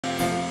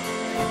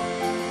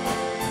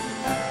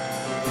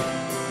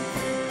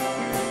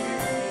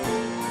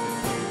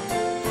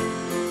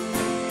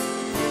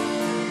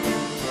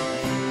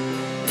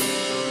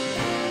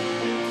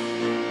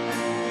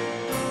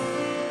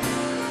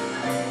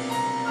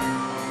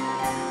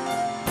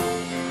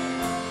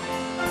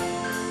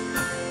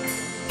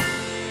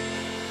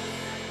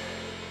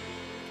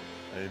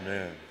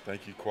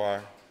Thank you,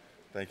 choir.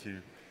 Thank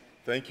you.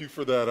 Thank you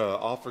for that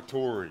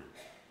offertory.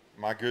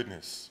 My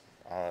goodness,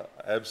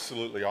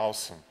 absolutely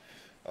awesome.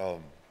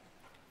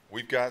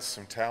 We've got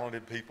some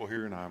talented people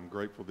here, and I'm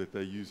grateful that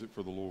they use it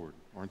for the Lord.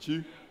 Aren't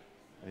you?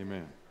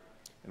 Amen.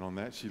 And on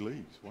that, she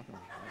leaves. Wow.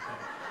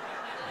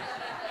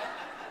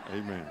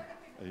 Amen.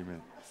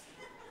 Amen.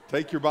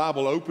 Take your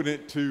Bible, open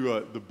it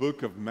to the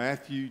book of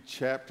Matthew,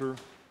 chapter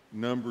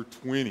number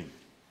 20.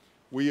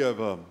 We have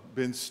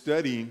been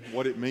studying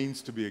what it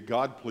means to be a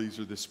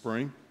God-pleaser this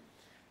spring.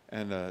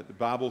 And the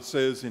Bible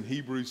says in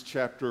Hebrews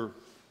chapter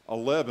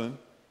 11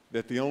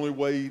 that the only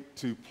way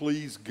to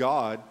please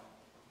God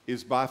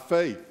is by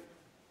faith.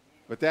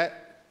 But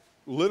that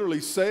literally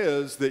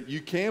says that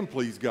you can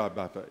please God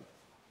by faith.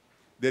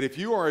 That if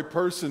you are a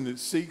person that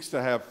seeks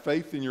to have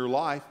faith in your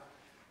life,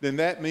 then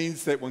that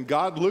means that when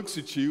God looks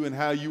at you and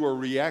how you are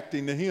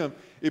reacting to Him,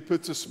 it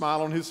puts a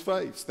smile on His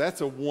face.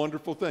 That's a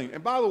wonderful thing.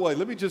 And by the way,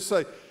 let me just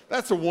say,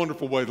 that's a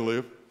wonderful way to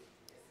live.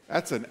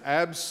 That's an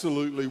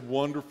absolutely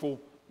wonderful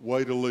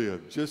way to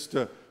live. Just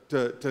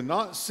to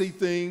not see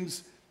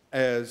things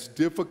as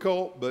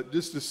difficult, but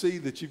just to see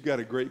that you've got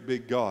a great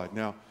big God.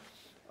 Now,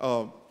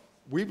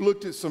 we've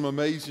looked at some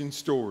amazing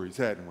stories,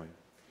 hadn't we?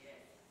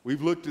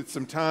 We've looked at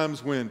some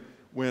times when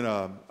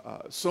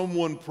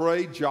someone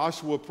prayed,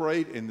 Joshua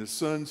prayed, and the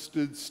sun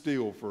stood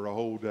still for a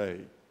whole day.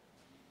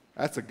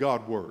 That's a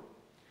God work.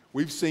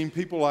 We've seen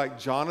people like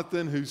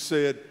Jonathan who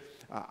said,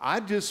 I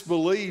just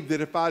believe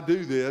that if I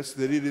do this,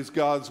 that it is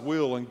God's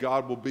will and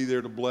God will be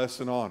there to bless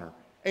and honor.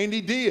 And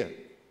He did.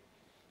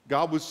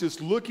 God was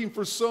just looking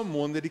for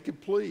someone that He could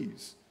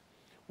please.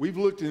 We've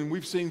looked and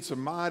we've seen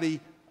some mighty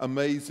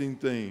amazing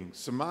things,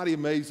 some mighty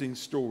amazing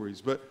stories.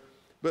 But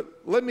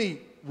let me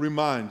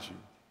remind you,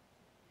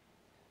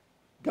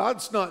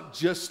 God's not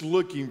just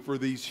looking for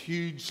these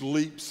huge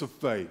leaps of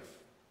faith,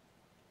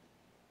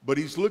 but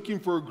He's looking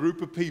for a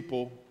group of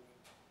people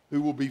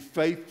who will be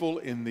faithful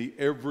in the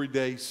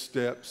everyday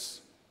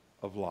steps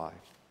of life.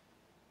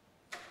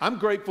 I'm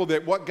grateful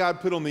that what God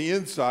put on the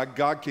inside,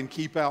 God can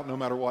keep out no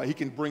matter what. He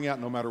can bring out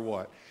no matter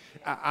what.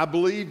 I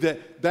believe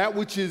that that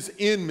which is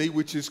in me,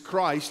 which is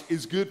Christ,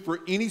 is good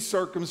for any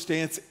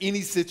circumstance, any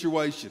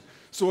situation.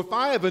 So if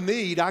I have a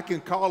need, I can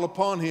call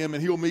upon Him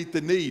and He'll meet the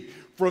need.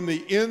 From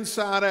the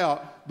inside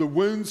out, the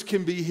wounds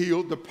can be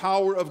healed. The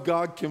power of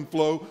God can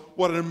flow.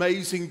 What an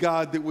amazing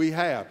God that we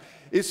have.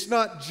 It's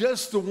not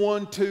just the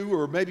 1, 2,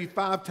 or maybe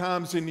 5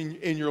 times in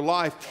your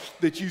life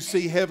that you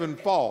see heaven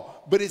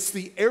fall, but it's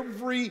the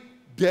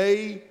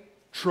everyday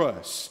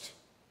trust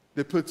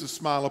that puts a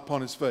smile upon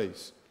His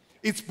face.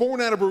 It's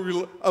born out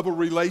of a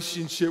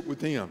relationship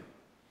with Him.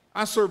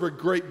 I serve a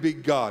great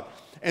big God,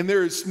 and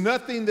there is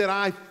nothing that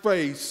I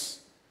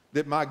face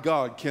that my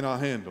God cannot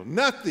handle.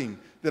 Nothing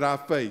that I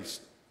face.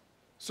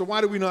 So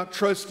why do we not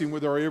trust Him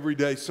with our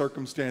everyday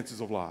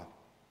circumstances of life?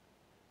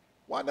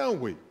 Why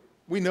don't we?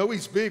 We know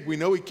He's big. We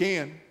know He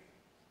can.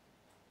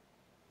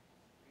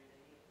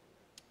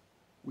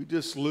 We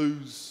just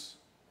lose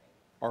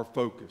our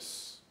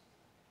focus.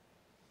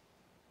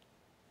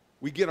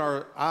 We get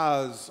our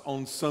eyes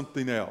on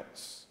something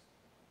else.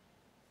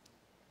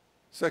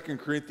 2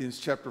 Corinthians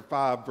chapter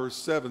 5, verse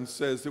 7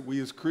 says that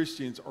we as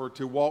Christians are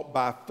to walk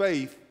by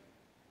faith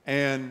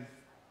and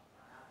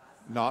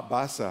not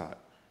by sight.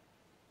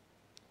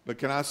 But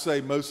can I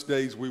say most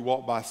days we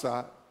walk by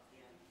sight?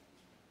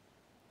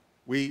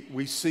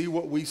 We see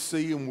what we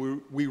see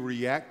and we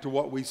react to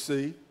what we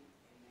see.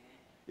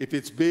 If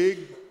it's big,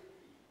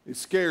 it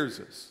scares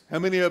us. How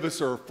many of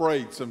us are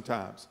afraid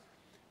sometimes?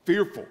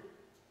 Fearful.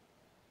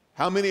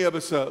 How many of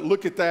us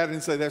look at that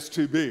and say, that's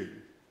too big?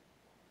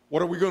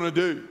 What are we going to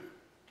do?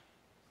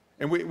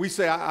 And we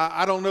say,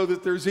 I don't know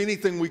that there's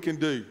anything we can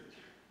do.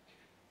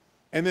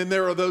 And then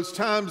there are those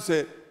times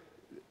that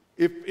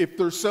if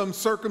there's some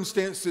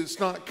circumstance that's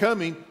not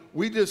coming,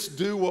 we just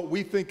do what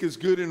we think is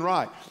good and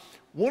right.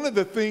 One of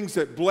the things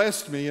that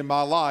blessed me in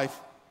my life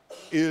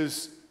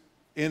is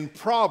in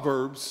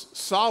Proverbs,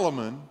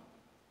 Solomon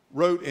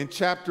wrote in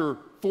chapter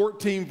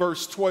 14,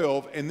 verse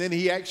 12, and then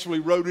he actually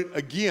wrote it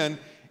again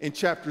in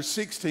chapter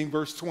 16,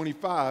 verse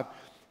 25.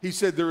 He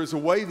said, there is a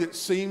way that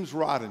seems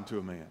right unto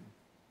a man.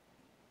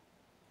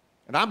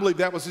 And I believe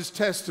that was his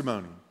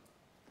testimony.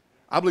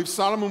 I believe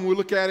Solomon would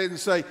look at it and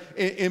say,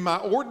 in my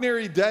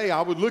ordinary day,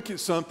 I would look at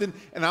something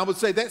and I would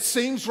say, that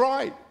seems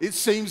right. It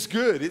seems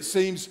good. It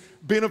seems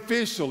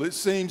beneficial. It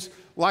seems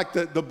like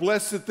the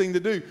blessed thing to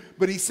do.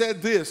 But he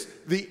said this,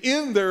 the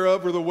end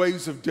thereof are the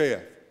ways of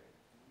death.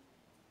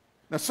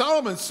 Now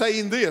Solomon's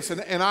saying this,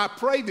 and I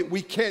pray that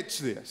we catch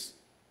this.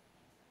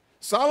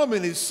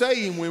 Solomon is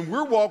saying when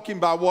we're walking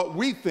by what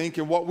we think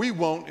and what we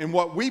want and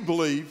what we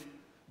believe,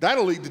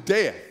 that'll lead to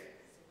death.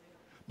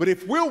 But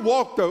if we'll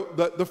walk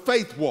the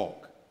faith walk,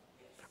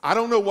 I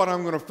don't know what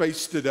I'm going to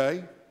face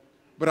today,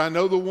 but I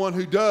know the one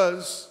who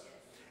does,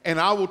 and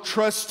I will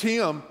trust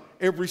Him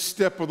every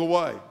step of the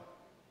way.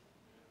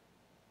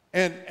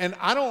 And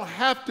I don't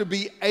have to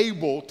be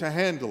able to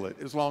handle it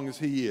as long as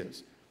He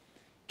is.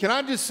 Can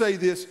I just say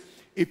this?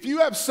 If you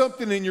have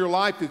something in your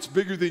life that's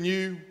bigger than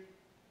you,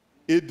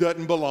 it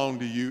doesn't belong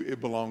to you, it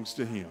belongs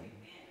to Him.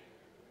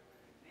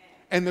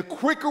 And the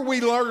quicker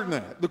we learn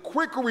that, the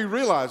quicker we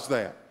realize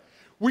that,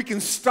 we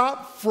can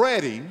stop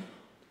fretting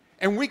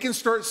and we can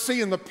start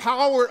seeing the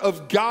power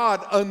of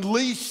God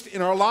unleashed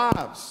in our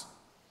lives.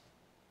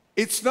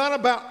 It's not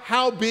about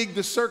how big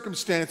the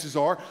circumstances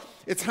are,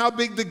 it's how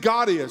big the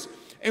God is.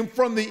 And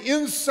from the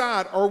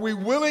inside, are we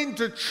willing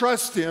to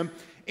trust Him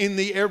in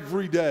the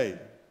everyday?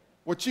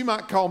 What you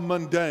might call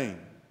mundane.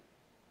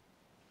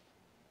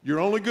 You're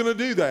only going to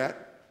do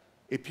that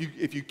if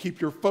you keep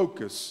your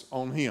focus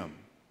on Him.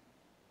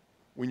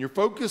 When your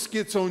focus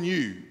gets on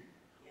you,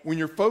 when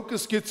your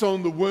focus gets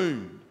on the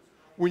wound,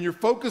 when your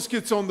focus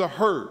gets on the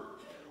hurt,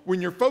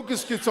 when your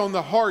focus gets on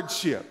the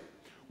hardship,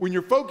 when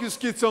your focus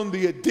gets on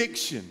the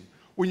addiction,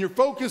 when your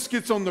focus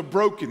gets on the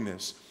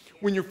brokenness,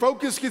 when your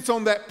focus gets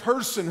on that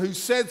person who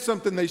said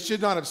something they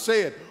should not have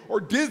said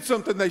or did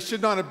something they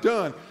should not have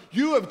done,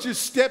 you have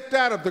just stepped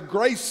out of the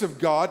grace of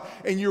God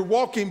and you're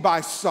walking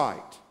by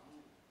sight.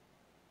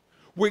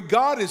 When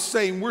God is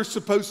saying we're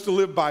supposed to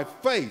live by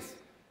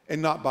faith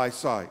and not by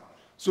sight.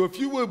 So if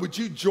you would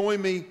you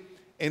join me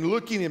in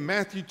looking in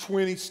Matthew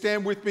 20?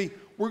 Stand with me.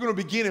 We're going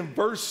to begin in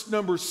verse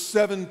number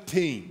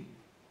 17.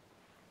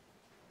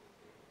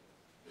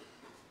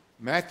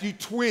 Matthew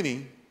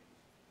 20,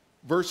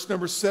 verse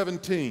number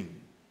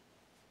 17.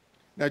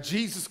 Now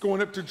Jesus,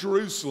 going up to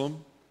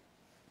Jerusalem,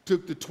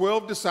 took the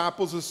 12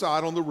 disciples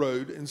aside on the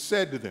road and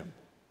said to them,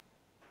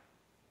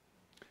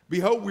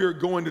 "Behold, we are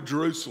going to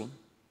Jerusalem.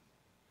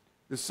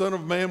 The Son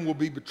of Man will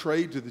be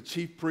betrayed to the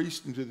chief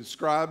priests and to the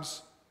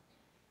scribes.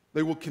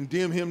 They will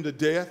condemn him to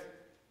death,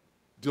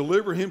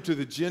 deliver him to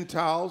the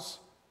Gentiles,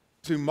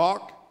 to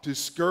mock, to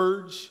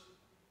scourge,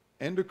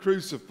 and to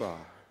crucify.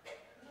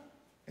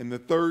 And the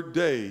third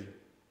day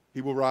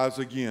he will rise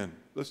again."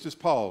 Let's just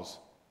pause.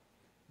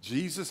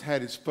 Jesus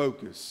had his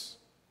focus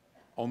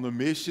on the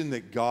mission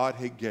that God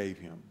had gave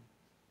him.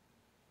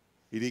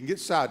 He didn't get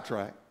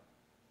sidetracked.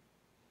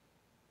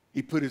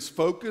 He put his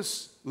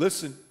focus,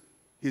 listen,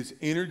 his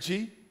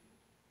energy.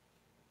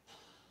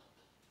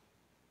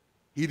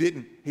 He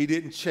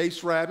didn't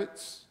chase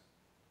rabbits.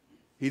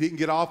 He didn't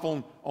get off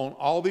on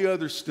all the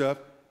other stuff.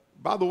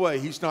 By the way,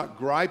 he's not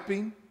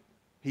griping.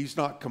 He's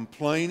not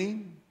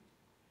complaining.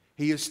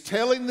 He is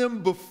telling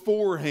them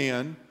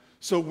beforehand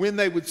so when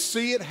they would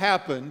see it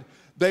happen,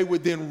 they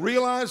would then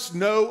realize,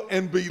 know,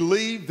 and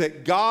believe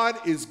that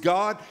God is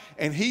God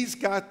and He's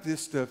got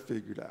this stuff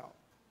figured out.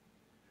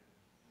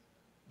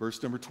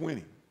 Verse number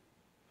 20.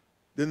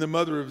 Then the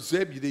mother of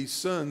Zebedee's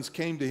sons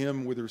came to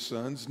him with her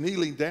sons,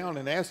 kneeling down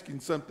and asking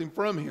something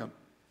from him.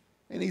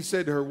 And he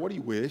said to her, "What do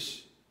you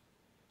wish?"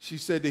 She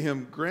said to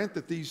him, "Grant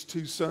that these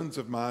 2 sons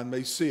of mine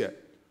may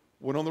sit,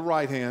 one on the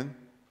right hand,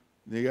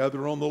 and the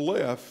other on the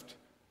left,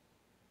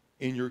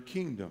 in your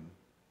kingdom."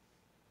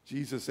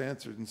 Jesus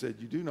answered and said,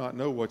 "You do not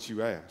know what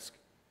you ask.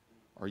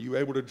 Are you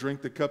able to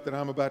drink the cup that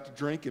I'm about to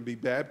drink and be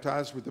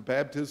baptized with the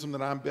baptism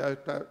that I'm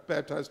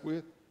baptized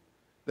with?"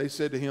 They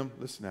said to him,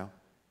 "Listen now,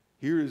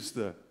 here is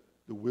the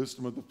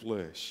wisdom of the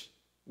flesh.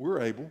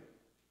 We're able.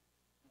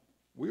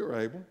 We are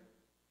able."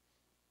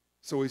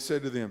 So he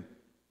said to them,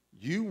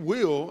 "You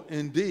will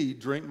indeed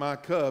drink my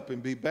cup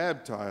and be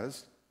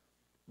baptized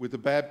with the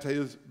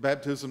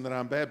baptism that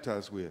I'm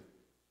baptized with.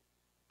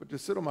 But to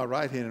sit on my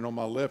right hand and on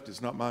my left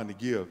is not mine to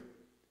give,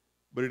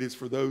 but it is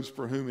for those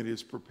for whom it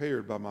is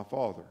prepared by my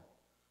Father."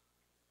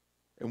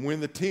 And when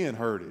the 10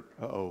 heard it,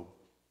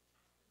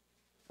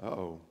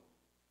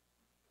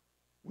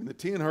 when the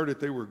 10 heard it,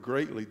 they were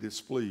greatly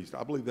displeased.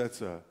 I believe they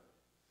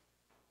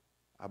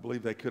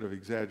could have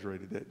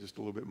exaggerated that just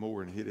a little bit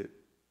more and hit it.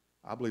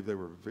 I believe they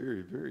were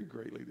very, very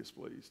greatly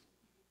displeased.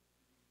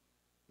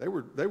 They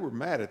were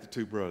mad at the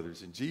 2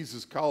 brothers, and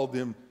Jesus called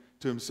them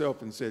to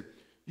himself and said,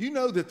 "You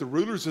know that the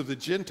rulers of the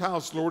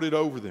Gentiles lord it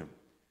over them,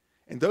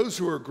 and those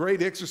who are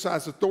great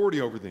exercise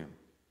authority over them.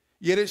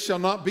 Yet it shall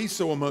not be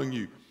so among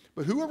you.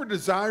 But whoever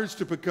desires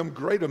to become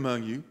great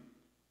among you,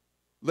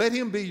 let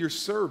him be your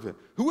servant.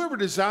 Whoever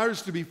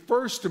desires to be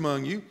first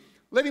among you,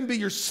 let him be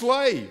your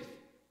slave.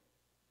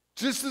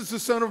 Just as the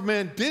Son of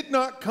Man did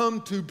not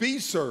come to be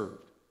served,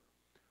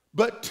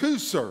 but to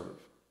serve,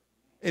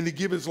 and to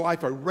give his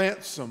life a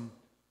ransom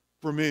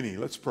for many."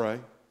 Let's pray.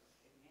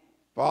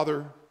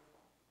 Father,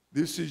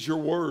 this is your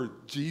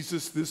word.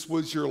 Jesus, this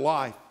was your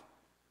life.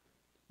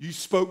 You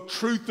spoke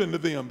truth into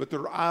them, but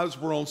their eyes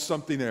were on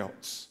something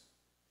else.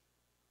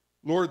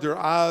 Lord, their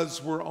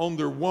eyes were on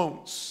their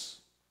wants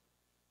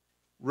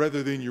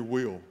rather than your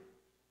will.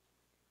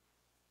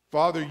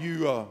 Father,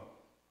 you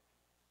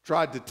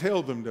tried to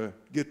tell them to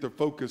get their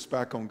focus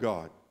back on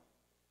God.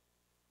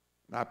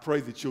 And I pray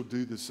that you'll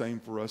do the same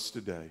for us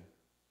today.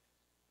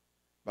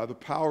 By the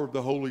power of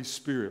the Holy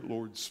Spirit,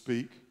 Lord,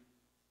 speak.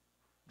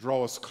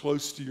 Draw us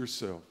close to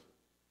yourself.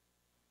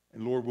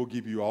 And Lord, we'll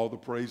give you all the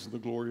praise and the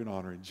glory and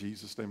honor. In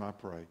Jesus' name I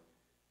pray.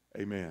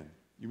 Amen.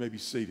 You may be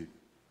seated.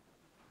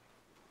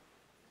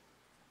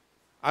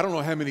 I don't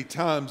know how many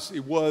times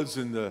it was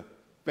in the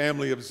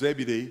family of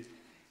Zebedee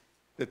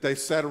that they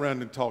sat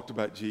around and talked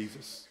about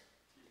Jesus.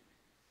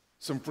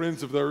 Some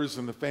friends of theirs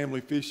in the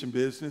family fishing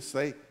business,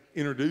 they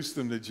introduced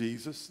them to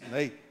Jesus, and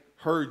they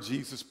heard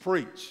Jesus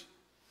preach.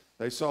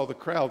 They saw the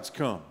crowds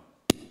come.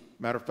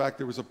 Matter of fact,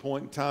 there was a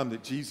point in time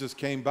that Jesus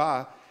came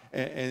by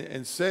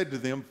and said to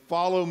them,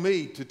 "Follow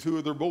me," to two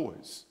of their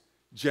boys,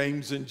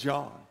 James and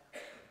John.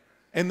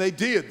 And they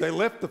did. They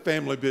left the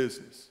family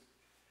business.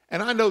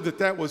 And I know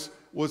that was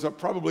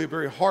probably a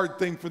very hard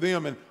thing for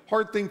them and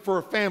hard thing for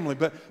a family.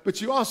 But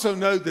you also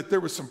know that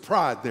there was some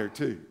pride there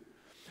too.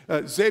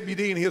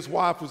 Zebedee and his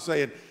wife was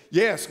saying,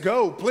 "Yes,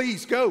 go,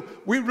 please go.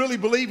 We really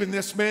believe in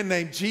this man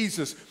named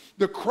Jesus.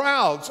 The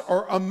crowds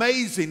are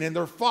amazing and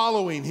they're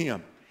following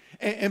him.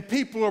 And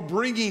people are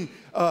bringing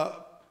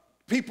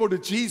people to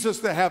Jesus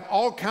that have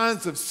all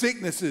kinds of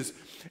sicknesses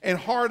and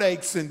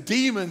heartaches and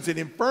demons and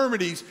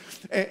infirmities.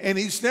 And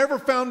he's never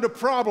found a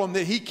problem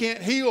that he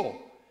can't heal.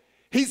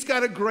 He's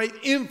got a great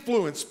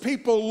influence.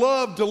 People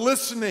love to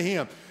listen to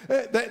him.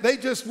 They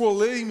just will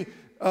let him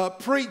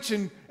preach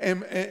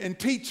and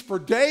teach for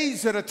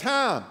days at a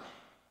time."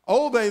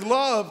 Oh, they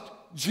loved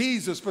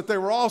Jesus, but they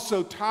were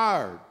also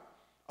tired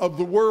of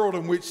the world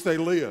in which they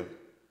lived.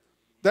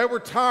 They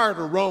were tired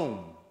of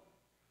Rome.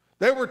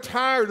 They were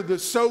tired of the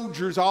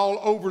soldiers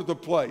all over the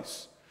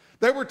place.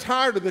 They were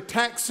tired of the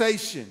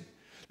taxation.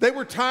 They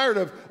were tired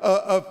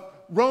of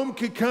Rome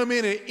could come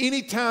in at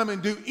any time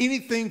and do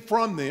anything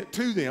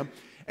to them,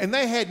 and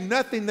they had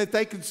nothing that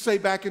they could say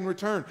back in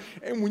return.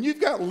 And when you've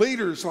got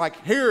leaders like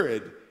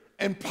Herod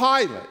and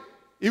Pilate,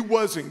 it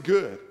wasn't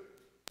good.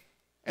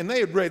 And they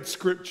had read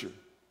Scripture.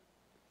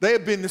 They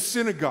had been to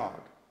synagogue.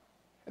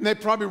 And they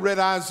probably read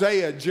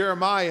Isaiah,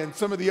 Jeremiah, and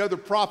some of the other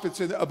prophets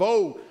of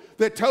old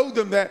that told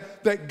them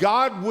that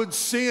God would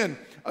send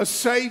a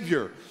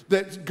Savior,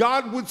 that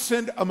God would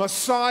send a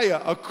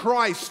Messiah, a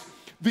Christ,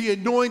 the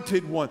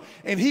Anointed One,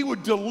 and He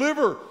would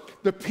deliver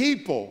the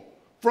people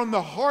from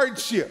the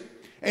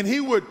hardship, and He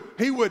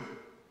would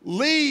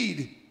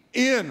lead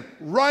in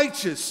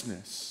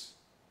righteousness.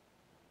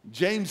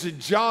 James and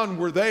John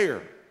were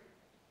there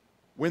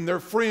when their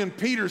friend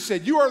Peter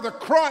said, "You are the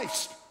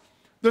Christ,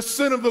 the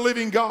Son of the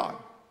living God."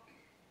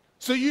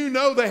 So you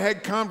know they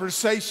had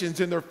conversations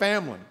in their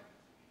family.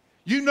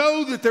 You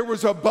know that there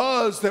was a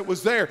buzz that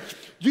was there.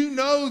 You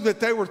know that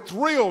they were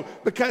thrilled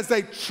because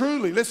they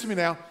truly, listen to me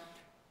now,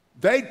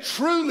 they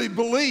truly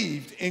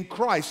believed in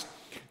Christ.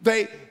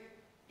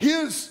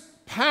 His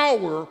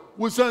power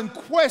was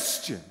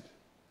unquestioned.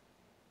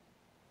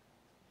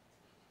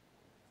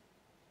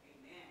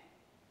 Amen.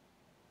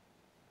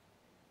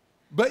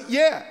 But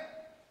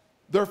yet,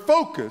 their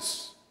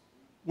focus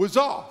was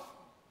off.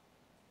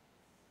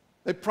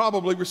 They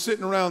probably were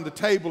sitting around the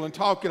table and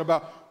talking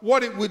about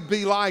what it would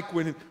be like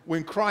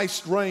when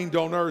Christ reigned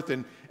on earth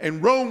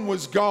and Rome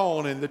was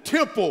gone and the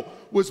temple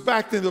was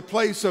back in the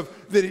place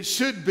that it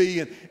should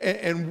be,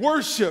 and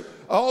worship,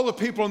 all the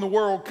people in the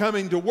world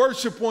coming to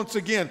worship once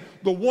again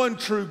the one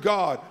true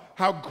God.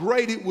 How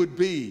great it would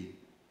be.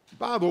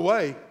 By the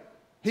way,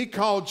 He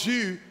called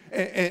you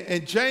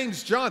and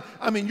James, John,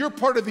 I mean, you're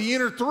part of the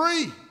inner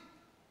three.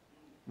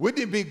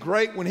 Wouldn't it be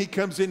great when He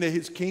comes into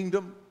His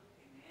kingdom?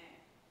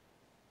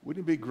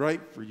 Wouldn't it be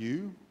great for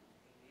you?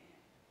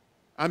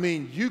 I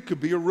mean, you could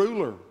be a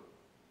ruler.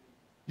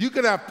 You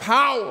could have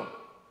power.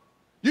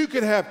 You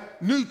could have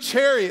new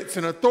chariots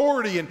and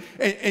authority,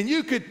 and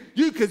you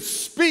could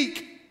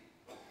speak,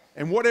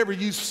 and whatever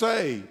you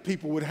say,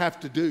 people would have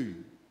to do.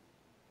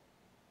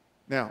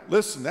 Now,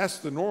 listen, that's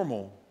the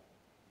normal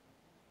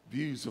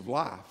views of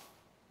life.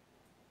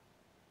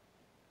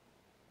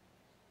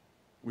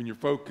 When your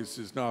focus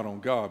is not on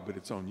God, but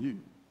it's on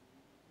you.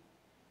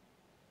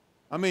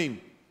 I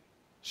mean,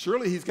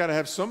 surely He's got to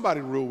have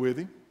somebody rule with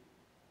Him.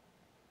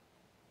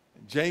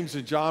 And James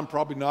and John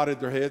probably nodded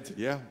their heads.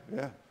 Yeah.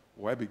 Well,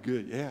 that'd be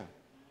good. Yeah.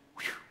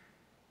 Whew.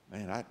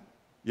 Man,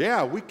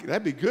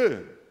 that'd be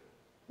good.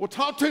 Well,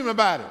 talk to him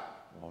about it.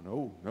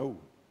 Oh,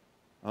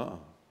 no.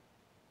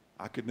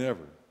 I could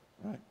never.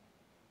 Right?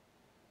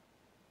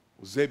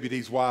 Well,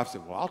 Zebedee's wife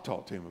said, well, I'll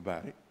talk to him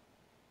about it.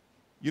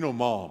 You know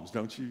moms,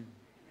 don't you?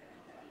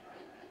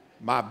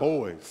 My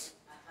boys.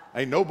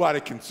 Ain't nobody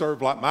can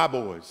serve like my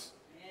boys.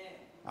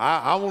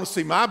 I want to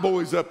see my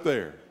boys up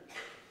there.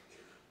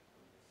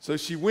 So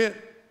she went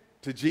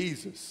to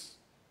Jesus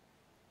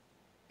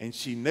and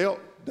she knelt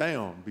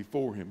down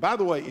before him. By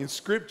the way, in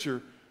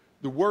Scripture,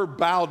 the word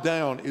bow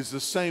down is the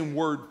same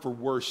word for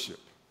worship.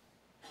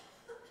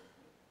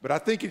 But I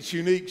think it's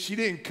unique. She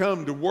didn't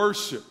come to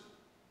worship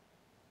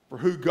for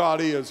who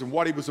God is and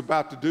what He was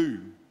about to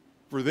do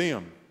for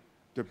them,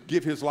 to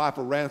give His life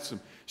a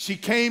ransom. She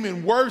came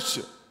in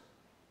worship,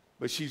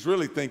 but she's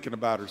really thinking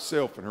about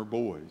herself and her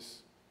boys.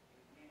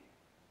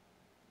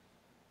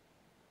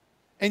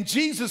 And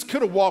Jesus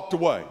could have walked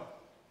away.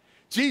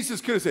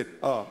 Jesus could have said,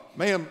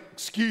 ma'am,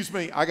 excuse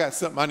me, I got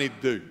something I need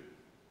to do.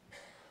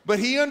 But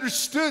He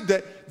understood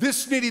that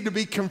this needed to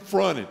be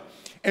confronted.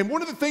 And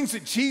one of the things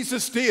that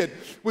Jesus did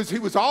was He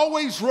was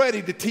always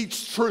ready to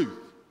teach truth.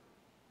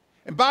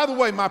 And by the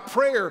way, my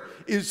prayer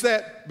is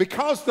that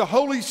because the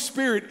Holy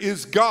Spirit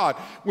is God,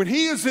 when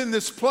He is in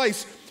this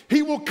place,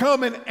 He will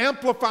come and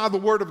amplify the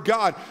Word of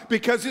God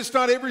because it's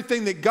not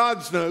everything that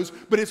God knows,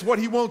 but it's what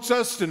He wants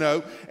us to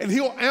know. And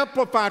He'll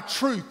amplify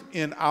truth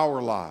in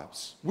our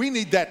lives. We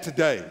need that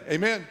today.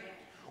 Amen?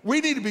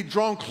 We need to be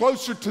drawn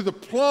closer to the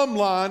plumb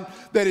line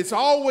that it's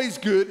always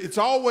good, it's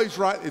always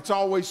right, it's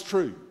always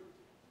true.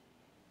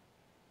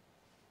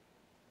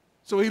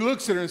 So he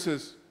looks at her and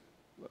says,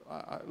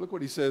 look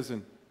what he says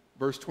in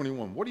verse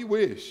 21. What do you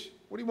wish?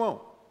 What do you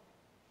want?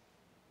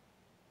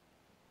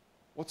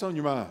 What's on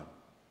your mind?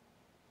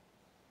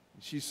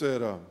 She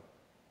said,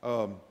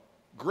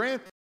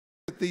 grant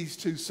that these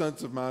two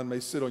sons of mine may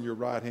sit on your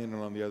right hand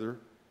and on the other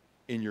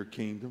in your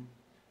kingdom.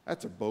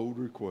 That's a bold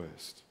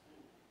request.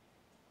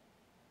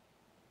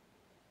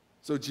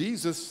 So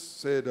Jesus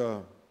said,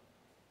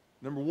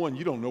 number one,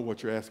 you don't know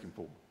what you're asking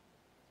for.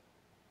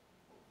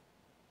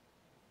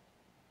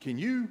 Can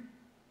you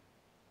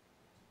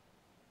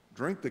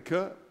drink the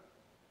cup?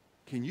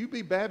 Can you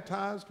be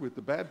baptized with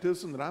the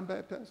baptism that I'm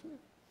baptized with?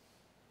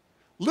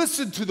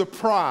 Listen to the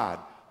pride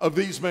of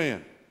these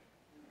men.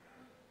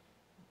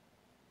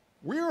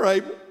 We are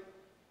able.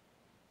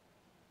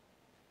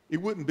 It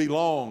wouldn't be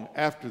long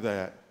after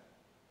that,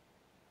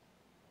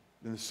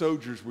 then the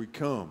soldiers would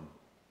come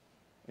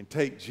and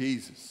take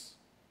Jesus.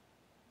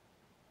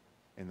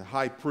 And the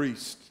high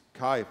priest,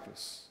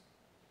 Caiaphas,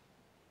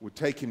 would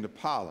take him to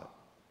Pilate.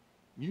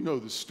 You know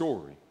the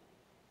story.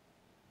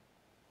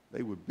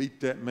 They would beat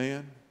that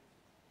man,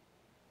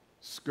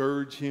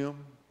 scourge him,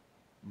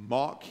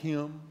 mock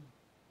him,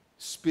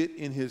 spit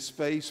in his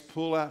face,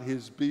 pull out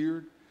his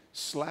beard,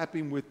 slap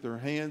him with their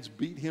hands,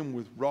 beat him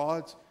with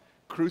rods,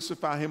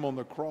 crucify him on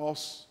the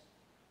cross,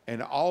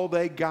 and all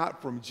they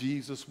got from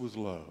Jesus was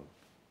love.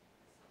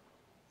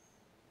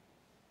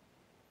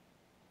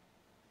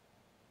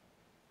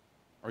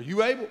 Are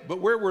you able? But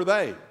where were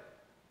they?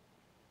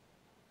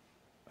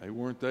 They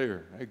weren't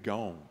there. They're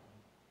gone.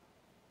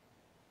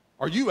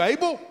 Are you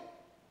able?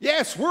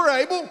 Yes, we're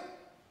able.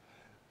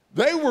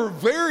 They were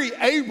very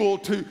able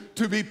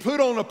to be put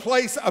on a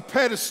place, a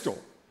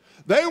pedestal.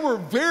 They were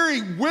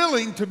very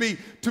willing to be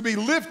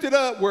lifted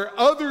up where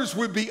others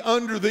would be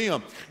under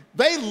them.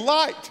 They didn't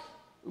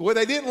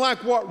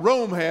like what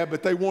Rome had,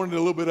 but they wanted a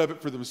little bit of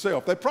it for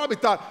themselves. They probably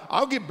thought,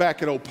 I'll get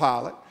back at old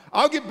Pilate.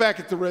 I'll get back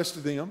at the rest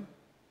of them.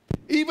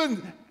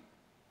 Even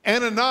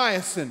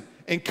Ananias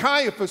and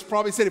Caiaphas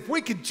probably said, if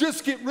we could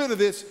just get rid of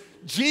this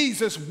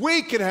Jesus,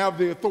 we could have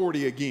the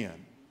authority again.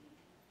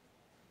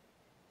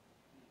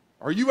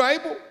 Are you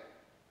able?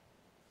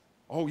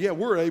 Oh, yeah,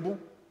 we're able.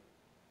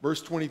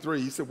 Verse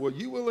 23, he said, well,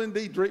 you will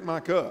indeed drink my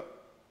cup.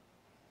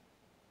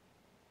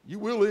 You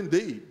will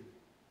indeed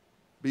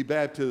be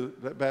baptized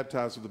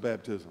with the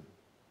baptism.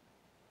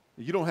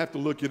 You don't have to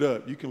look it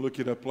up. You can look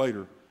it up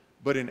later.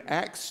 But in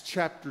Acts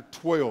chapter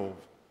 12,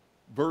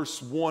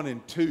 verse 1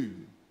 and 2,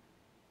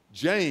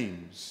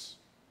 James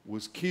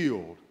was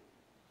killed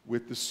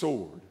with the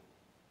sword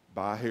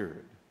by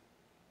Herod.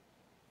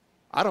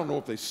 I don't know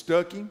if they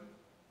stuck him.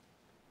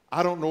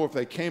 I don't know if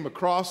they came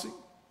across him.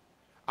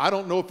 I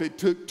don't know if it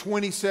took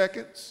 20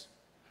 seconds.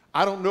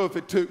 I don't know if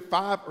it took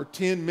 5 or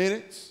 10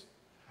 minutes.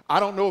 I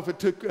don't know if it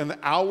took an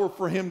hour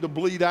for him to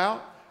bleed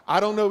out.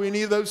 I don't know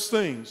any of those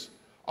things.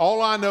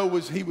 All I know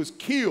was he was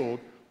killed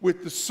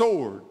with the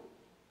sword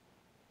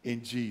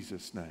in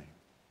Jesus' name.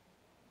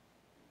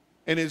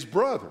 And his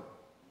brother,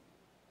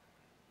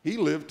 he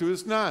lived to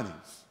his 90s.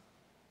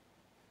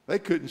 They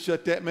couldn't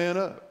shut that man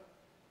up.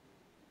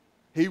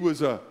 He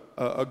was a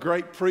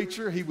great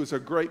preacher. He was a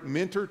great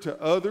mentor to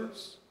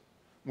others.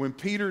 When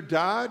Peter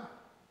died,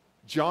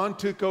 John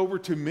took over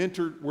to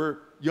mentor where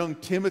young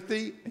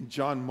Timothy and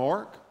John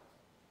Mark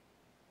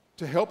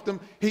to help them.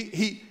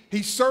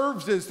 He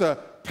serves as the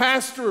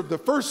pastor of the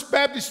First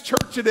Baptist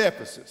Church at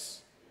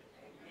Ephesus.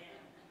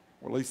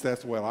 Or at least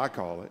that's what I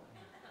call it.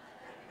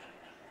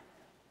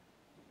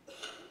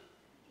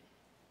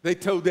 They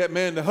told that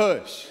man to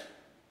hush.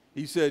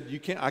 He said,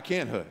 I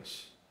can't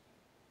hush.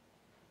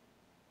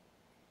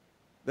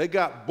 They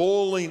got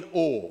boiling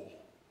oil.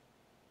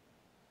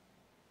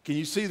 Can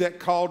you see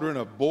that cauldron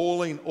of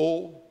boiling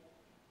oil?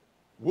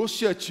 We'll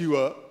shut you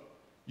up.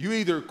 You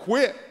either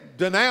quit,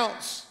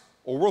 denounce,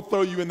 or we'll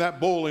throw you in that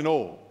boiling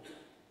oil.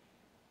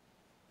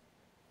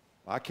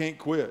 I can't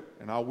quit,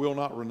 and I will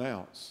not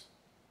renounce.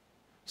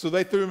 So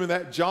they threw him in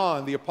that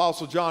John, the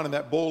Apostle John, in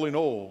that boiling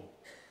oil.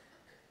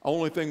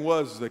 Only thing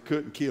was they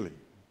couldn't kill him.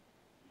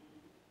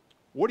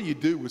 What do you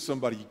do with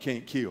somebody you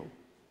can't kill?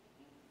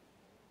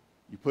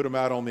 You put him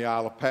out on the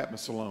Isle of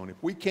Patmos alone.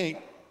 If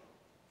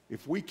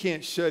we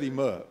can't shut him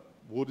up,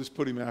 we'll just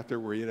put him out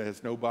there where he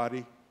has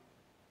nobody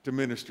to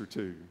minister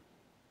to.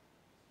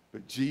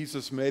 But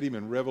Jesus met him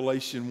in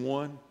Revelation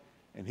 1,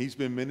 and he's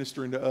been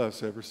ministering to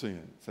us ever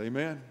since.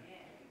 Amen?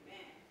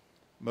 Amen.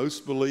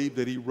 Most believe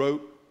that he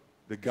wrote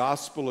the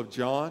Gospel of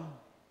John,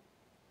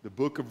 the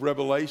book of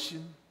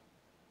Revelation,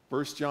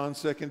 1 John,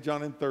 2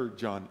 John, and 3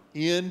 John,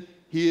 in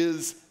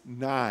his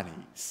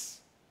 90s.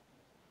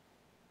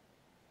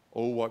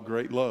 Oh, what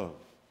great love.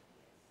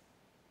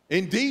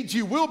 Indeed,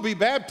 you will be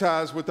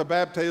baptized with the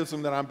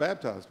baptism that I'm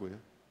baptized with,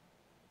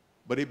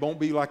 but it won't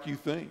be like you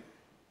think.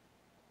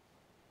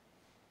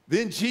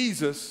 Then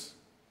Jesus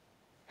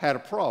had a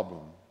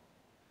problem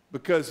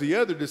because the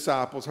other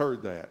disciples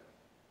heard that.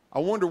 I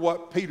wonder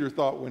what Peter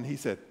thought when he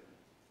said,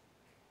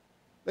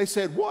 they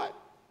said, what?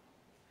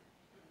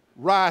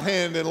 Right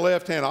hand and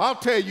left hand. I'll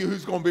tell you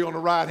who's going to be on the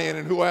right hand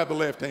and who will have the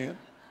left hand.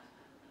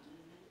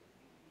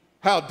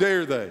 How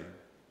dare they?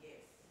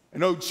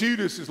 And old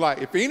Judas is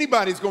like, if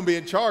anybody's going to be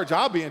in charge,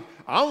 I'll be in.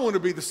 I want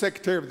to be the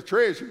secretary of the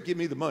treasury. Give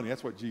me the money.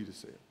 That's what Judas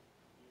said.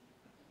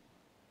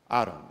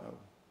 I don't know.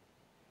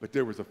 But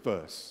there was a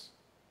fuss.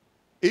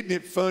 Isn't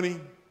it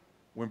funny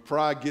when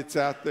pride gets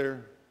out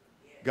there?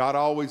 God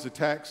always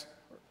attacks,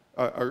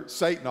 or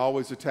Satan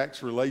always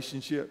attacks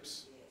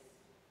relationships.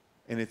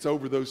 And it's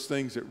over those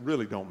things that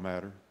really don't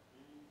matter.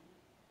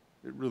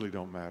 It really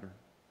don't matter.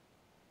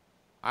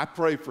 I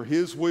pray for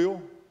His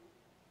will,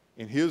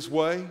 in His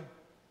way,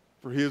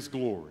 for His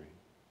glory.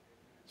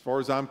 As far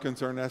as I'm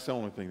concerned, that's the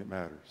only thing that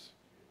matters.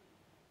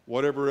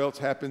 Whatever else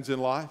happens in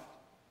life,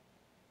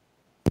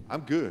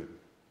 I'm good.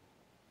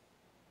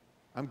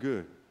 I'm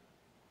good.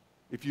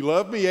 If you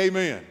love me,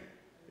 amen.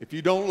 If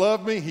you don't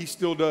love me, He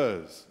still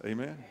does.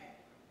 Amen.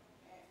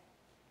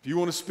 If you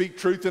want to speak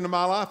truth into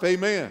my life,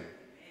 amen.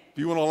 If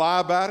you want to lie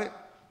about it,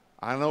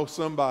 I know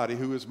somebody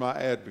who is my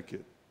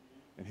advocate,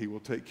 and He will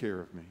take care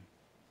of me.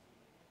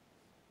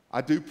 I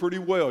do pretty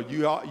well.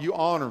 You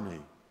honor me.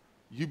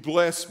 You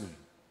bless me.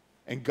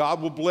 And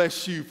God will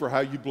bless you for how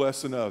you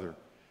bless another.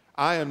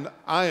 I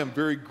am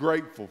very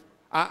grateful.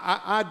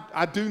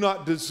 I do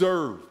not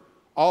deserve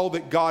all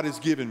that God has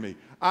given me.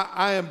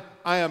 I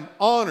am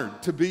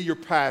honored to be your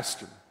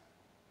pastor.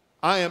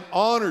 I am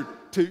honored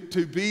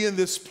to be in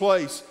this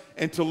place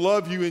and to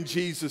love you in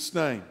Jesus'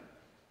 name.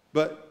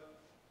 But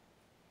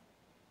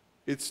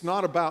it's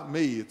not about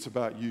me, it's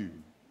about you.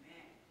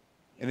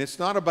 And it's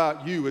not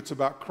about you, it's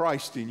about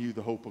Christ in you,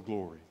 the hope of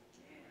glory.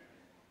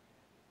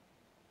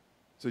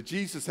 So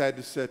Jesus had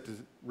to set the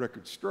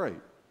record straight.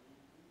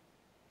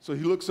 So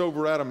He looks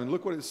over at him, and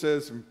look what it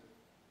says in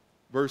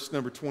verse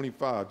number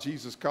 25.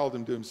 Jesus called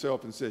him to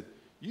Himself and said,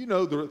 you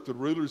know that the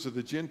rulers of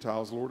the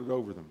Gentiles lord it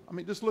over them. I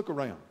mean, just look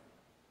around.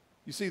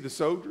 You see the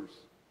soldiers?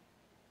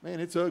 Man,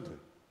 it's ugly.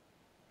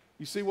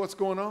 You see what's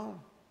going on?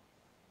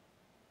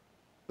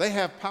 They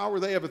have power,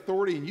 they have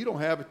authority, and you don't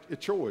have a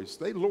choice.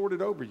 They lord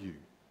it over you.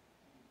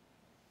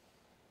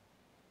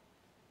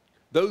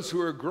 Those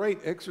who are great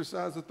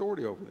exercise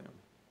authority over them.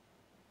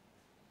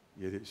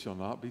 Yet it shall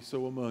not be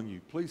so among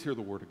you. Please hear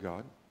the word of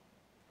God.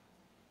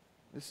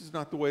 This is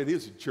not the way it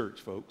is in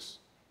church, folks.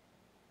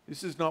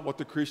 This is not what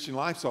the Christian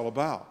life's all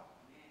about.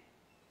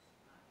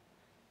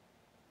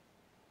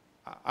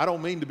 I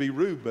don't mean to be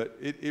rude, but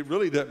it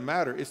really doesn't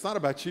matter. It's not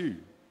about you.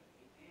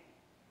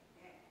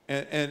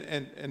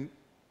 And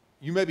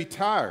you may be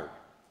tired.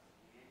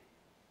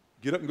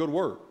 Get up and go to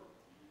work.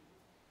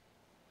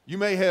 You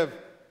may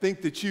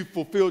think that you've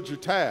fulfilled your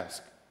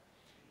task.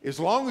 As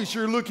long as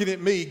you're looking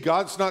at me,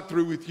 God's not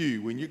through with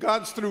you. When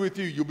God's through with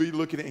you, you'll be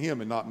looking at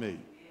Him and not me.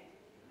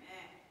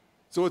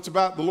 So it's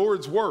about the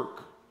Lord's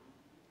work.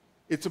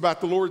 It's about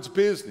the Lord's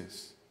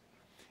business.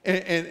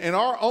 And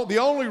the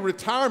only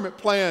retirement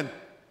plan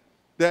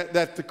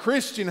that the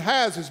Christian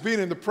has is being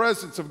in the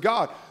presence of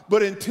God.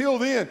 But until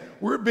then,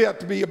 we're about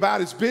to be about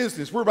His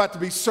business. We're about to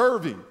be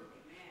serving.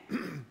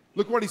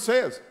 Look what He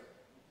says.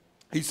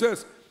 He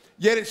says,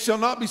 yet it shall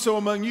not be so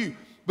among you,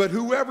 but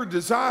whoever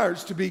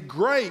desires to be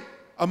great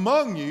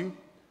among you,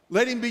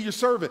 let him be your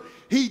servant.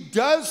 He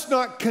does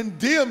not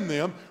condemn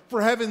them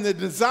for having the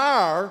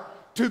desire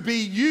to be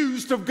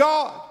used of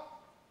God.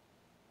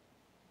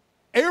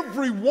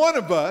 Every one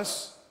of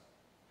us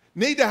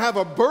need to have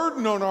a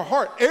burden on our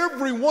heart.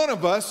 Every one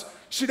of us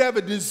should have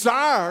a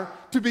desire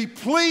to be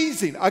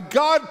pleasing, a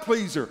God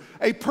pleaser,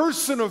 a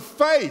person of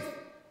faith,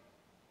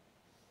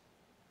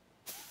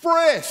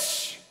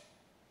 fresh.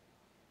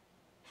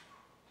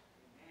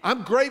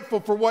 I'm grateful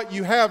for what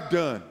you have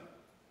done.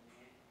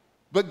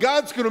 But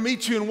God's going to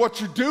meet you in what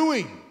you're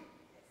doing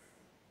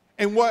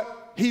and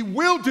what He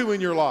will do in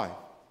your life.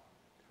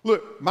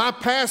 Look, my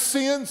past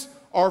sins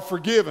are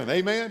forgiven.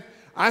 Amen?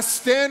 I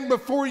stand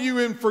before you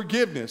in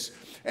forgiveness,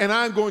 and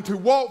I'm going to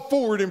walk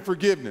forward in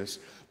forgiveness.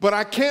 But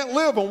I can't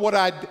live on what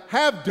I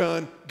have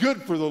done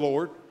good for the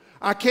Lord.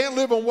 I can't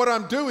live on what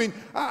I'm doing.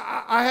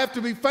 I have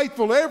to be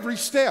faithful every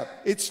step.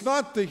 It's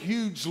not the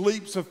huge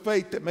leaps of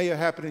faith that may have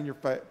happened in your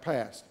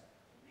past.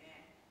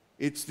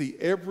 It's the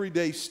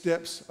everyday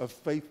steps of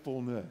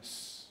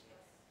faithfulness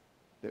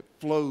that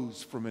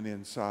flows from an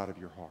inside of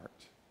your heart.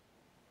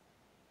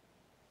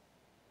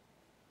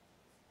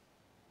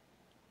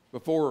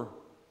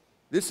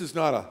 This is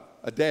not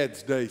a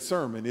Dad's Day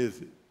sermon, is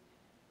it?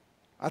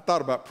 I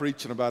thought about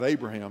preaching about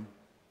Abraham,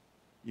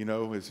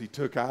 as he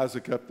took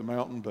Isaac up the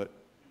mountain, but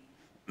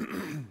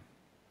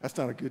that's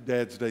not a good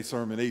Dad's Day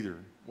sermon either.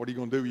 What are you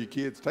going to do with your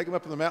kids? Take them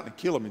up on the mountain and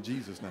kill them in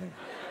Jesus' name.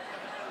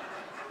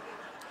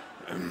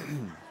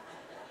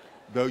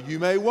 Though you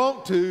may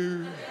want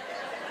to.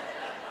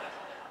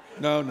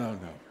 No.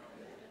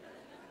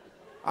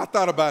 I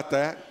thought about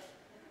that.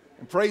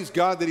 And praise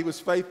God that he was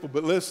faithful.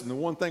 But listen, the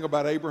one thing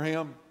about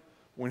Abraham,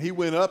 when he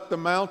went up the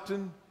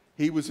mountain,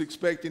 He was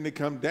expecting to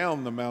come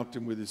down the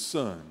mountain with his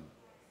son.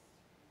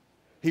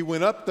 He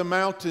went up the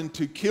mountain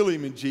to kill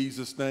him in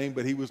Jesus' name,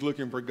 but he was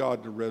looking for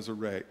God to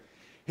resurrect.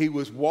 He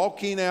was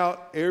walking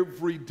out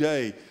every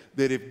day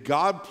that if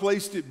God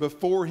placed it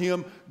before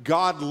him,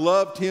 God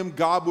loved him,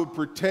 God would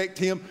protect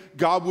him,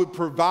 God would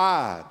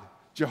provide.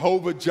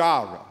 Jehovah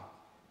Jireh.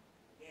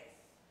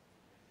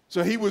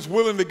 So he was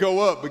willing to go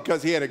up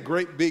because he had a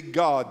great big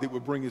God that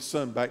would bring his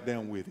son back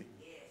down with him.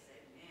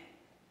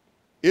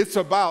 It's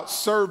about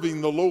serving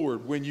the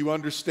Lord when you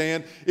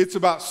understand. It's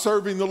about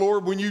serving the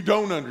Lord when you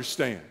don't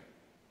understand.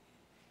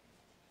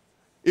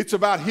 It's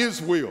about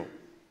his will.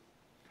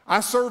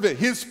 I serve at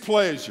his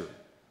pleasure.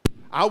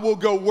 I will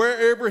go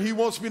wherever he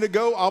wants me to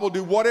go. I will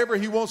do whatever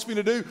he wants me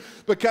to do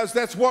because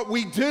that's what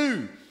we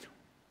do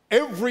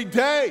every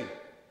day.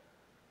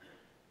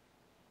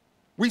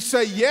 We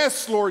say,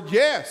 yes, Lord,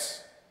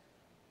 yes.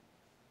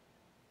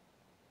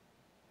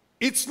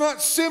 It's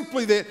not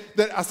simply that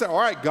I say, all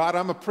right, God,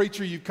 I'm a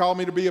preacher. You've called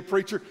me to be a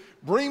preacher.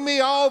 Bring me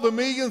all the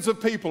millions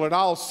of people and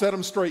I'll set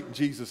them straight in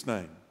Jesus'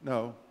 name.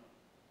 No.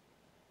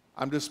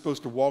 I'm just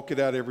supposed to walk it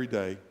out every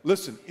day.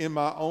 Listen, in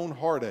my own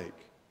heartache.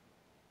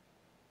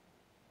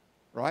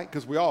 Right?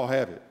 Because we all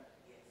have it.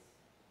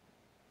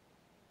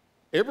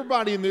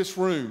 Everybody in this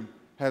room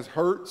has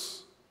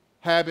hurts,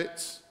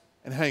 habits,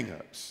 and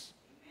hang-ups.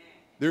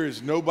 There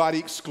is nobody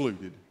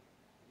excluded.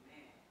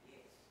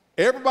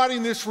 Everybody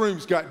in this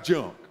room's got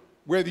junk.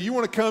 Whether you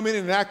want to come in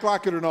and act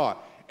like it or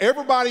not.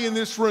 Everybody in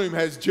this room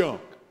has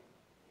junk.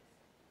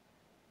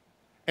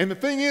 And the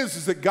thing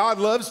is that God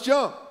loves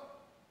junk.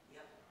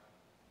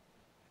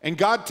 And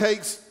God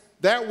takes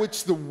that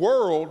which the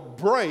world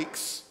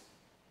breaks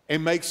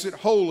and makes it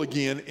whole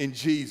again in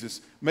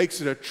Jesus.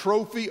 Makes it a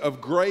trophy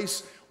of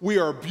grace. We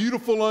are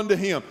beautiful unto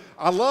him.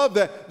 I love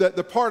that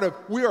the part of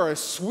we are a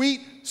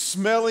sweet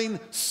smelling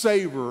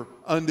savor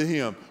unto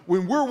him.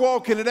 When we're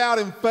walking it out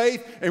in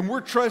faith and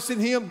we're trusting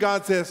him,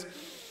 God says,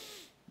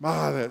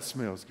 that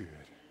smells good.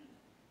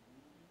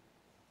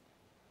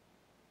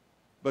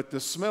 But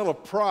the smell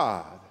of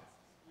pride,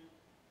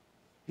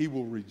 he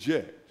will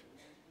reject.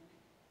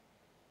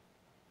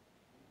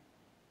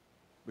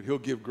 But he'll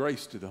give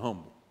grace to the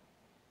humble.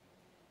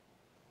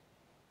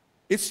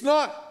 It's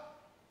not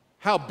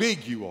how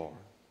big you are.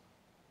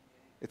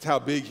 It's how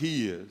big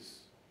he is.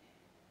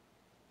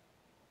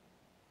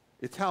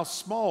 It's how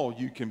small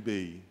you can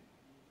be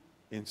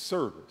in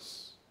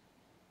service.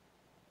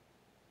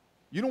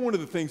 You know one of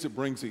the things that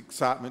brings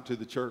excitement to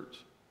the church?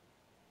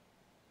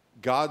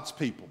 God's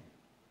people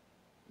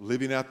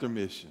living out their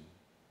mission.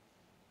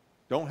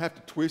 Don't have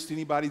to twist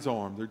anybody's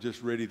arm. They're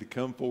just ready to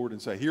come forward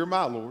and say, here am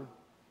I, Lord.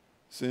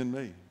 Send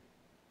me.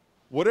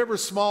 Whatever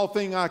small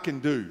thing I can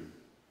do,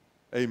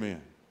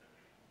 amen.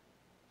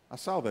 I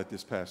saw that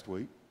this past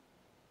week.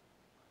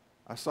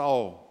 I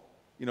saw,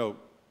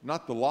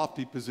 not the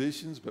lofty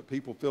positions, but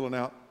people filling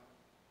out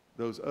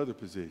those other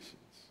positions.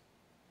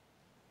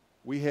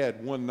 We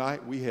had one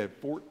night,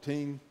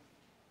 14,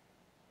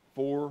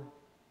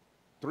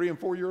 3 and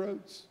 4 year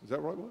olds. Is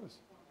that what it was?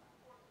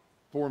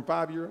 4 and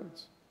 5 year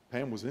olds.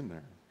 Pam was in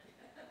there.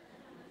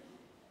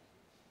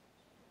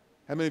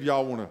 How many of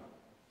y'all want to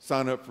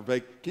sign up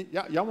for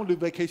y'all want to do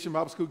Vacation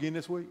Bible School again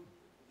this week?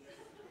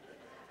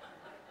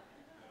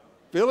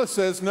 Phyllis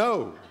says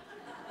no.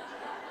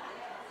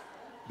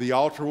 The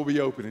altar will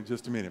be open in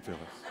just a minute, Phyllis.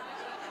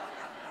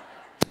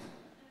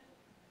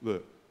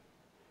 Look,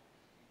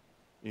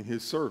 in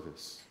his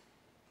service,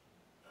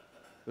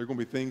 there are going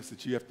to be things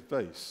that you have to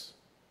face.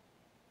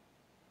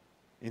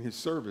 In his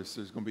service,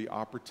 there's going to be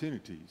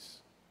opportunities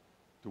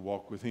to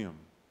walk with him.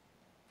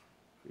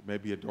 It may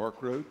be a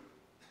dark road.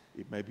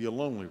 It may be a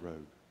lonely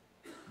road.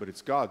 But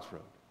it's God's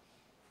road.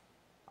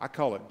 I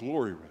call it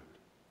Glory Road.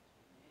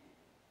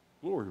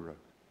 Glory Road.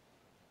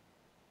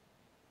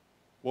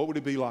 What would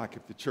it be like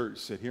if the church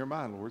said, here am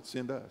I, Lord,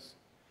 send us?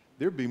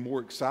 There'd be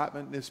more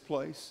excitement in this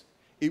place.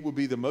 It would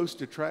be the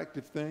most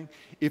attractive thing.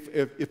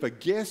 If a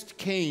guest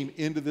came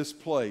into this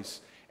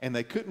place and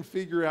they couldn't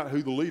figure out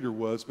who the leader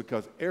was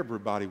because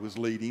everybody was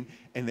leading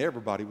and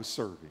everybody was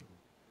serving.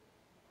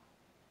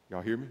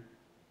 Y'all hear me?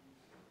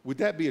 Would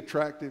that be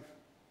attractive?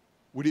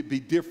 Would it be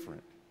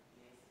different?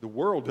 The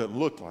world doesn't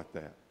look like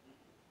that.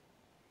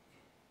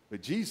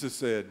 But Jesus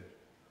said,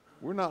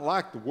 we're not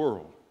like the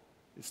world.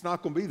 It's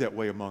not going to be that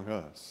way among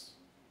us.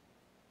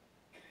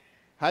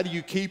 How do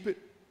you keep it?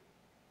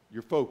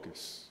 Your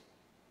focus.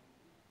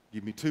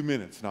 Give me 2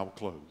 minutes and I will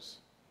close.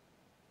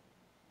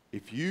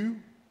 If you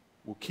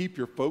will keep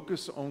your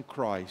focus on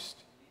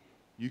Christ,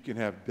 you can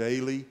have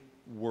daily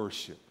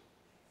worship.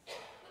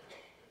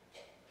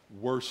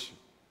 Worship.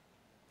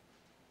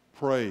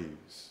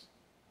 Praise.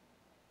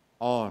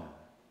 Honor.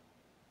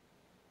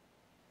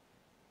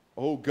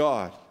 Oh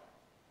God,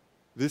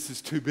 this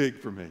is too big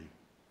for me,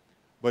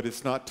 but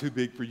it's not too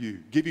big for you.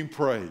 Give him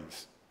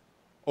praise.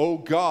 Oh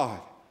God,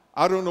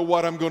 I don't know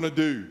what I'm going to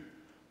do,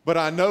 but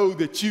I know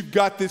that you've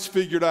got this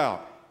figured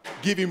out.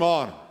 Give him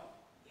honor.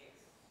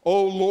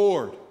 Oh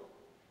Lord,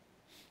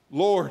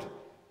 Lord,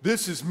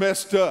 this is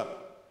messed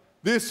up.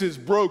 This is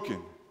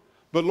broken.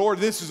 But Lord,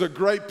 this is a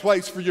great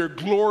place for your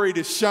glory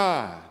to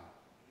shine.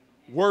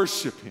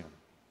 Worship him.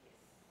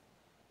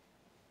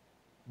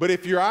 But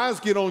if your eyes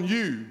get on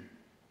you,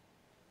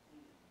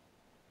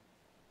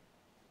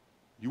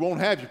 you won't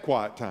have your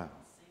quiet time.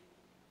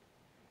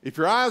 If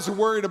your eyes are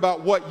worried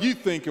about what you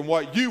think and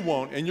what you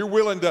want, and you're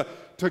willing to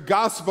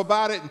gossip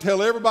about it and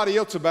tell everybody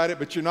else about it,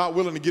 but you're not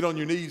willing to get on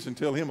your knees and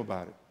tell him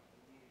about it,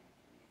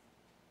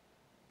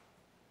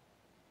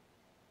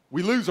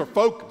 we lose our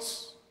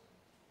focus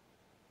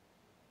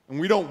and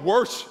we don't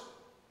worship.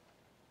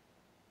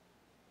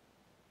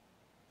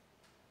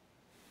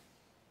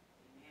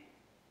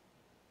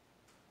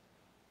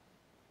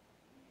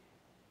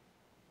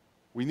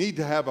 We need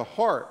to have a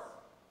heart,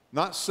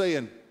 not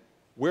saying,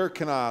 where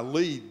can I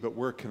lead, but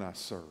where can I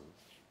serve?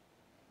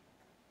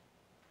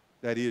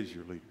 That is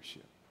your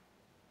leadership.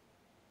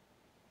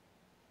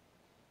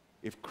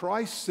 If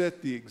Christ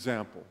set the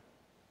example,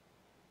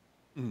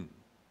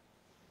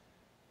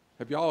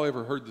 have y'all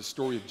ever heard the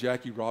story of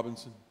Jackie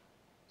Robinson?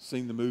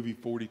 Seen the movie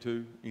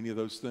 42? Any of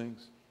those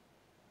things?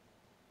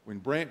 When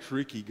Branch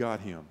Rickey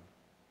got him,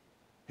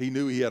 he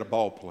knew he had a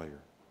ball player.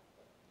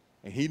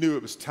 And he knew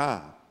it was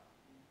time.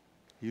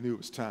 He knew it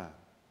was time.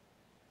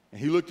 And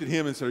he looked at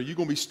him and said, are you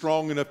going to be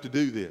strong enough to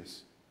do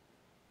this?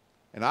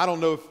 And I don't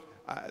know if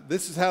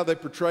this is how they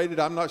portrayed it.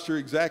 I'm not sure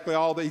exactly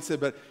all that he said,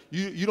 but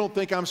you don't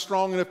think I'm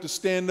strong enough to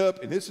stand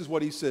up? And this is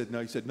what he said.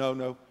 No, he said,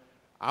 no.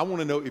 I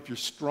want to know if you're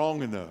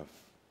strong enough.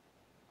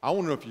 I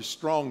want to know if you're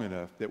strong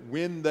enough that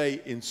when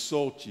they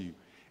insult you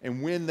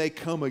and when they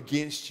come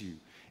against you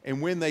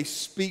and when they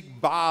speak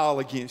vile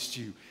against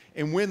you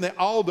and when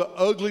all the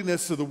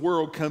ugliness of the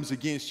world comes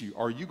against you,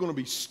 are you going to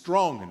be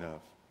strong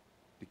enough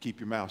to keep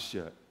your mouth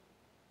shut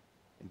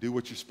and do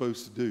what you're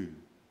supposed to do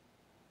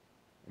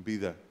and be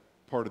the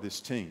part of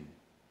this team?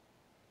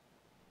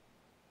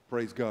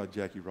 Praise God,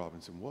 Jackie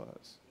Robinson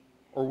was.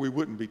 Or we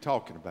wouldn't be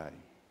talking about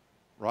him,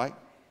 right?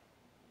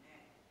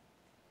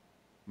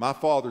 My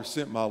Father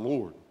sent my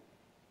Lord.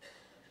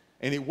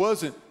 And it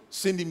wasn't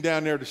send him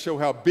down there to show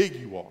how big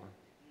you are.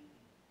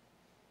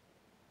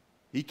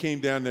 He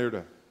came down there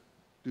to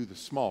do the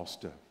small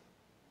stuff.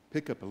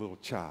 Pick up a little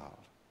child.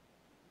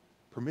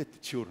 Permit the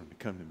children to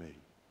come to me.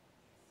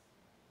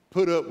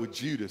 Put up with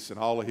Judas and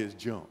all of his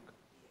junk,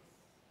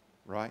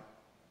 right?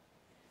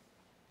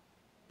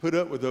 Put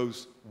up with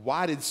those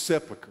whited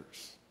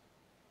sepulchres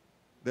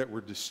that were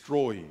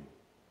destroying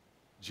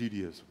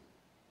Judaism.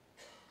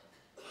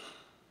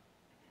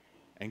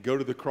 And go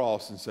to the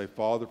cross and say,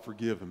 Father,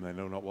 forgive them. They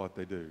know not what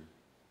they do.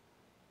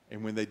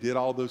 And when they did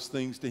all those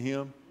things to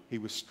him, he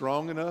was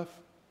strong enough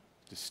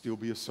to still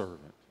be a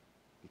servant,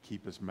 to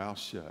keep his mouth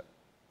shut.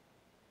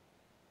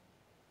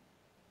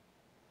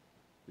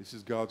 This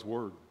is God's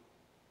word.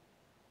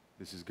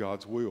 This is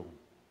God's will.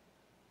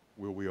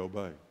 Will we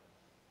obey?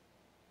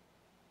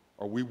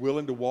 Are we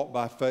willing to walk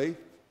by faith?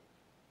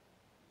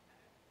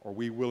 Or are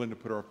we willing to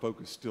put our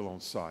focus still on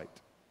sight?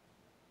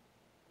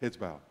 Heads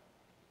bowed,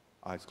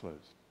 eyes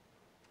closed.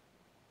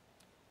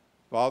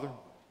 Father,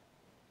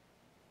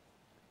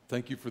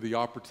 thank you for the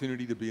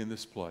opportunity to be in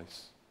this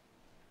place.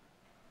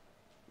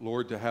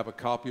 Lord, to have a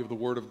copy of the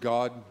Word of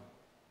God.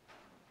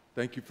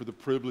 Thank you for the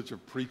privilege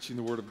of preaching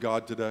the Word of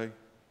God today.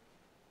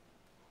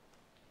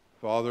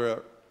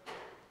 Father,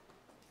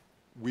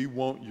 we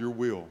want your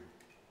will.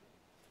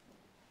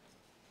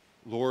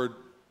 Lord,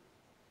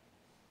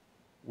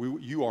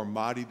 you are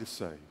mighty to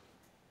save.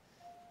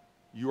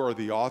 You are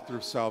the author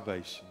of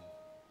salvation.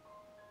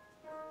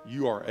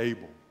 You are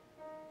able.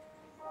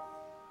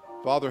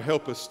 Father,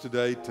 help us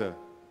today to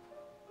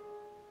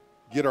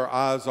get our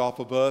eyes off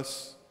of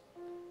us.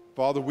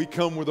 Father, we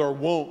come with our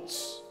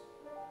wants.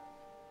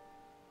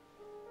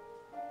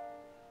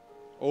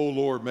 Oh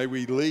Lord, may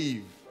we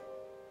leave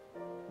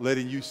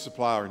letting you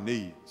supply our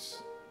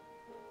needs.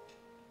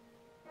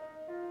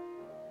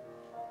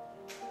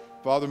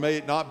 Father, may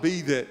it not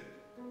be that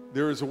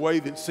there is a way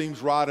that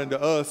seems right unto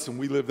us and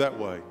we live that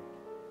way.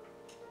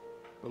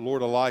 But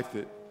Lord, a life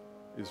that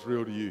is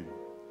real to you.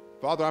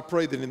 Father, I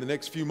pray that in the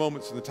next few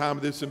moments in the time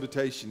of this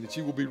invitation that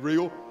you will be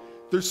real.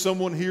 If there's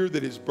someone here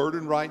that is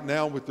burdened right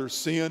now with their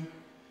sin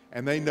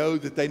and they know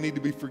that they need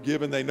to be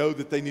forgiven, they know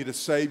that they need a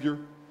Savior,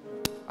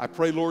 I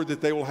pray, Lord,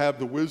 that they will have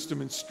the wisdom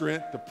and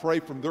strength to pray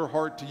from their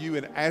heart to you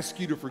and ask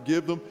you to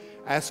forgive them,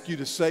 ask you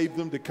to save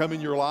them, to come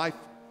in your life.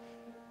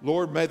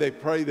 Lord, may they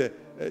pray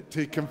that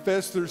to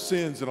confess their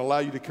sins and allow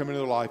you to come into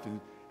their life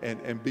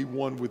and be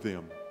one with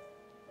them.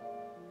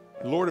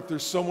 And Lord, if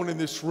there's someone in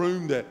this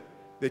room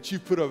that you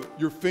put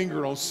your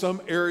finger on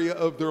some area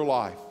of their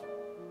life,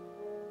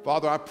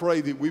 Father, I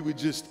pray that we would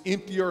just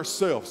empty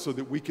ourselves so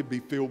that we could be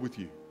filled with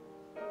you.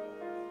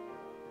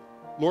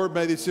 Lord,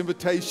 may this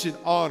invitation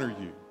honor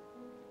you.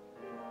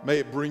 May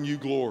it bring you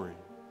glory.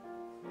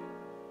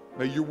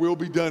 May your will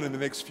be done in the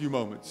next few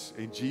moments.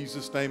 In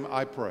Jesus' name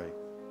I pray.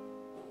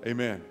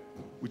 Amen.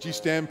 Would you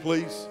stand,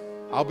 please?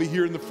 I'll be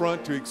here in the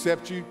front to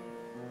accept you.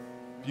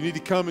 If you need to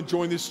come and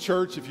join this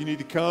church, if you need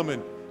to come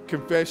and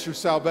confess your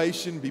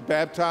salvation, be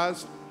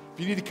baptized, if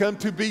you need to come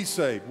to be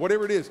saved,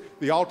 whatever it is,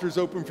 the altar is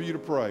open for you to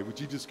pray. Would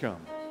you just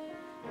come?